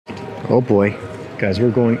Oh boy. Guys,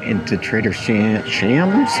 we're going into Trader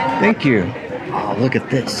Shams. Thank you. Oh, look at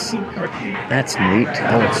this. That's neat.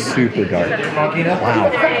 Oh, it's super dark. Wow.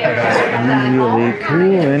 That's really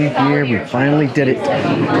cool in here. We finally did it.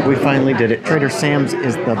 We finally did it. Trader Sam's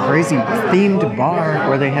is the crazy themed bar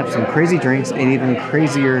where they have some crazy drinks and even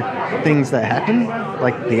crazier things that happen,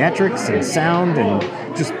 like theatrics and sound and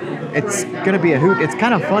just... It's going to be a hoot. It's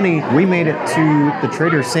kind of funny. We made it to the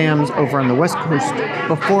Trader Sam's over on the West Coast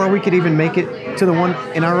before we could even make it to the one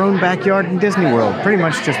in our own backyard in Disney World. Pretty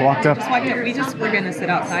much just walked up. We just were going to sit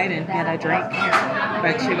outside and get a drink.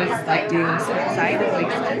 But she was like, do you want to sit outside? And we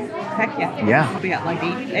said, heck yeah. Yeah. We got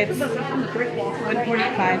lucky. It's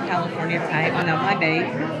 1:45 California time on a Monday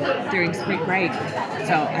during spring break.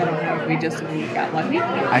 So I don't know if we got lucky.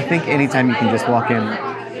 I think anytime you can just walk in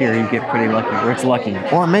here, you get pretty lucky, or it's lucky.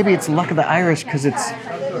 Or maybe it's luck of the Irish because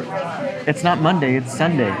it's not Monday, it's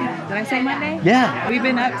Sunday. Did I say Monday? Yeah. We've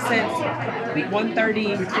been up since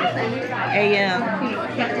 1:30 a.m.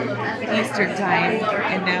 Eastern time,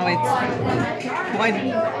 and now it's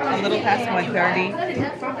a little past 1:30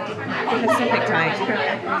 Pacific time.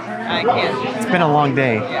 I can't. It's been a long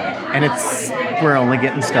day, and we're only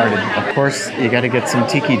getting started. Of course, you got to get some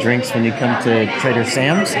tiki drinks when you come to Trader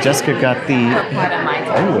Sam's. Jessica got the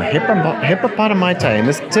hippopotami Mai Tai, and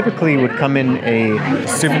this typically would come in a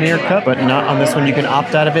souvenir cup, but not on this one. You can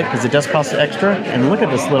opt out of it because it does cost extra. And look at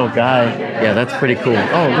this little guy. Yeah, that's pretty cool.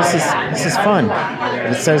 Oh, this is fun.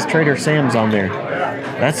 It says Trader Sam's on there.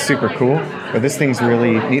 That's super cool. But this thing's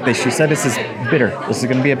really neat. She said this is bitter. This is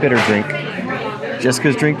going to be a bitter drink.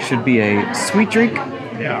 Jessica's drink should be a sweet drink.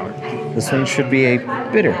 Yeah. This one should be a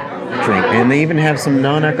bitter drink. And they even have some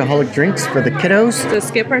non-alcoholic drinks for the kiddos. The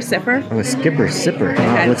Skipper Sipper. Oh, a Skipper Sipper.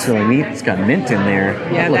 Oh, it looks really neat. It's got mint in there.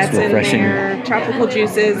 Yeah, that looks that's refreshing. in there. Tropical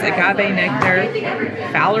juices, agave nectar,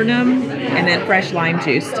 falernum, and then fresh lime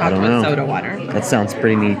juice topped with soda water. That sounds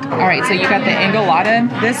pretty neat. All right, so you got the Enchilada.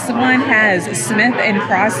 This one has Smith &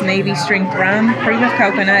 Frost Navy Strength rum, cream of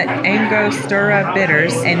coconut, Angostura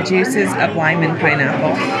bitters, and juices of lime and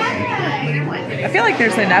pineapple. I feel like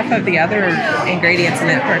there's enough of the other ingredients in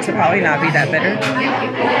it for it to probably not be that bitter.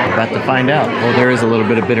 About to find out. Well, there is a little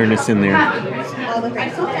bit of bitterness in there.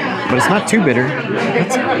 But it's not too bitter.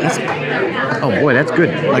 Oh boy, that's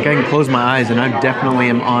good. Like I can close my eyes and I definitely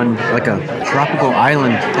am on like a tropical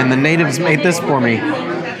island. And the natives made this for me.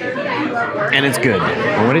 And it's good.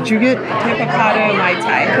 And what did you get? Hippopotami Mai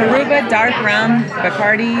Tai. Karuba dark rum,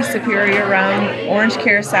 Bacardi superior rum, orange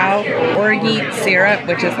curacao, orgeat syrup,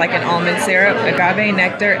 which is like an almond syrup, agave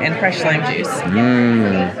nectar, and fresh lime juice.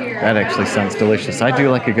 That actually sounds delicious. I do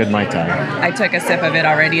like a good Mai Tai. I took a sip of it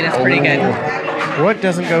already. That's pretty good. What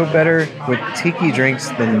doesn't go better with tiki drinks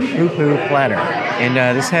than poo-poo platter? And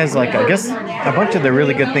this has like, I guess, a bunch of the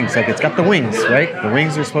really good things. Like it's got the wings, right? The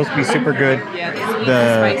wings are supposed to be super good. Yeah, these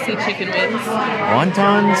are spicy chicken wings.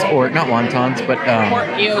 Wontons, or not wontons, but... pork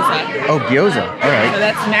gyoza. Oh, gyoza. All right. So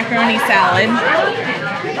that's macaroni salad.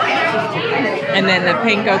 And then the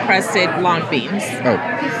panko crusted long beans.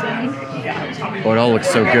 Oh, it all looks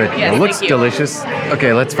so good. Yes, it looks delicious.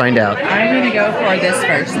 Okay, let's find out. I'm going to go for this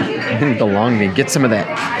first. The long bean. Get some of that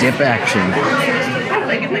dip action.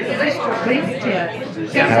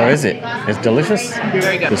 How is it? It's delicious?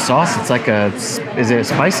 Very good. The sauce, it's like is it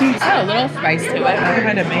spicy? It's got a little spice to it. I've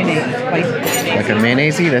had a mayonnaise. Like a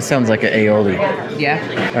mayonnaise? That sounds like an aioli. Yeah.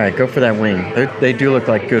 All right, go for that wing. They do look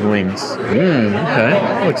like good wings.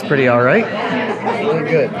 Okay. Looks pretty all right. Really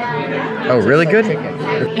good. Oh, really good?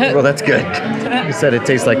 Well, that's good. You said it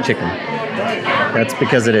tastes like chicken. That's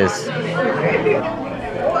because it is.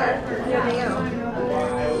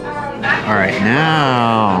 All right,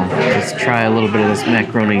 now let's try a little bit of this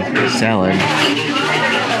macaroni salad.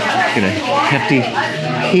 Get a hefty,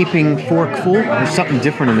 heaping forkful. There's something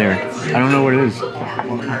different in there. I don't know what it is.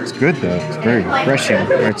 It's good though. It's very refreshing.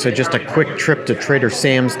 All right, so just a quick trip to Trader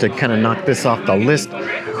Sam's to kind of knock this off the list.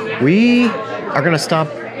 We are gonna stop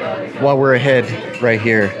while we're ahead right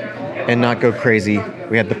here and not go crazy.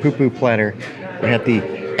 We had the poo-poo platter. We had the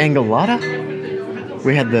Enchilada.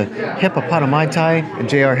 We had the hippopotami Mai Tai. And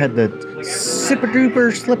JR had the Sipper.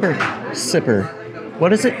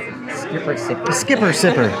 What is it? Skipper Sipper. Skipper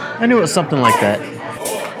Sipper. I knew it was something like that.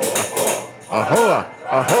 Ahoa,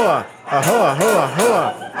 ahoa, ahoa, ahoa,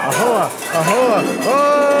 ahoa, ahoa, ahoa.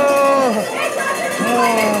 Oh!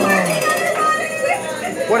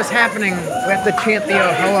 What is happening? We have to chant the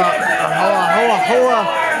ahoa, ahoa, ahoa, ahoa.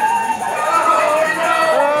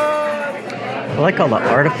 I like all the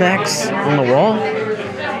artifacts on the wall.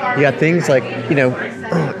 You got things like,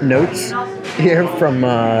 notes, here from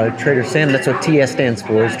Trader Sam. That's what TS stands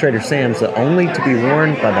for. Is Trader Sam's, the only to be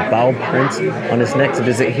worn by the Bow Prince on his next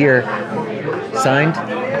visit here. Signed,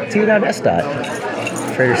 T.S.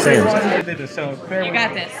 Trader Sam's. You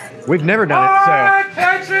got this. We've never done it, so.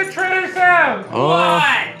 Attention, Trader Sam!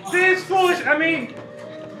 What? This foolish, I mean...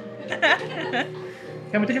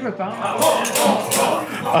 Can we take it from the top?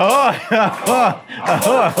 Alright,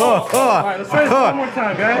 let's try this one more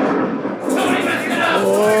time, guys.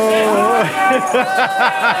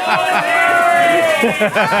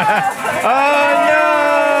 Oh no!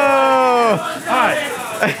 Alright,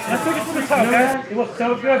 let's take it from the top, guys. It looks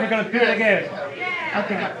so good, we're gonna do it again.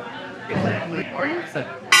 Okay.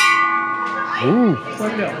 Ooh.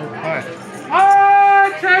 Alright.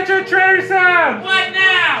 Attention, Trader Sam! What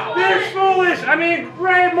now? This foolish, I mean,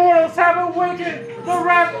 brave mortals have awakened the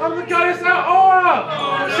wrath of the goddess Aoa!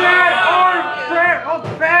 Chad or prayer of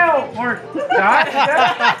fail or die?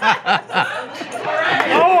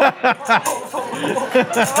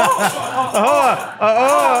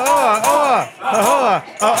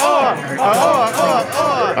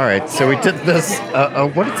 All right, so we did this.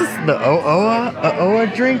 What is this? The Aoa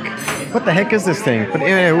drink? What the heck is this thing? But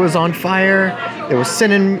it was on fire. There was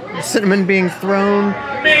cinnamon being thrown.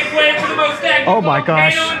 Make way for the most active Oh my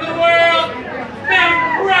gosh. volcano in the world! Mount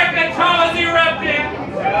Krakatoa is erupting!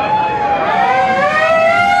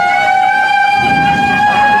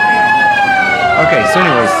 Okay, so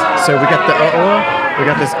anyways, so we got the Aoa. We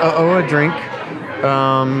got this Aoa drink.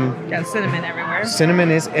 Got cinnamon everywhere.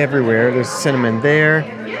 Cinnamon is everywhere. There's cinnamon there,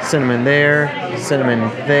 cinnamon there, cinnamon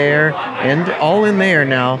there, and all in there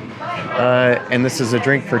now. And this is a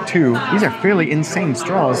drink for two. These are fairly insane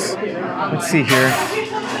straws. Let's see here.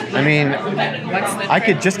 I mean, I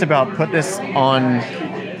could just about put this on...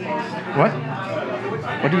 What?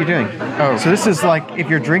 What are you doing? Oh, so this is like if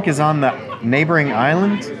your drink is on the neighboring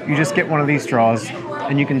island, you just get one of these straws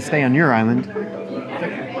and you can stay on your island.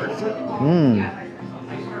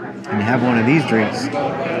 And you have one of these drinks.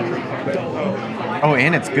 Oh,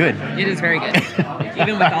 and it's good. It is very good.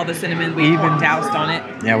 Even with all the cinnamon we doused on it.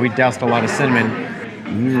 Yeah, we doused a lot of cinnamon.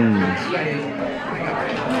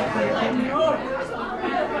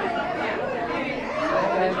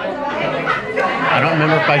 I don't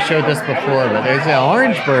remember if I showed this before, but there's an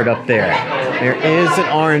orange bird up there. There is an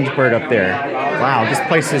orange bird up there. Wow, this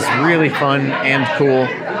place is really fun and cool.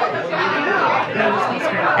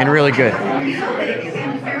 And really good.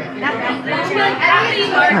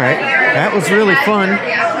 Alright, that was really fun.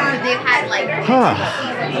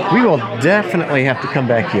 We will definitely have to come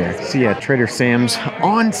back here. See ya, Trader Sam's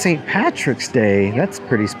on St. Patrick's Day. That's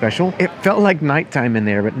pretty special. It felt like nighttime in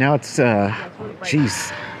there, but now it's,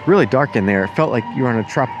 geez, really dark in there. It felt like you were on a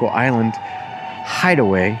tropical island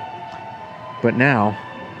hideaway. But now,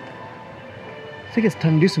 I think it's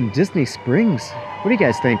time to do some Disney Springs. What do you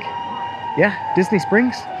guys think? Yeah, Disney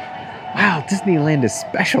Springs? Wow, Disneyland is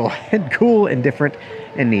special and cool and different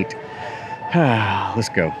and neat. Let's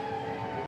go.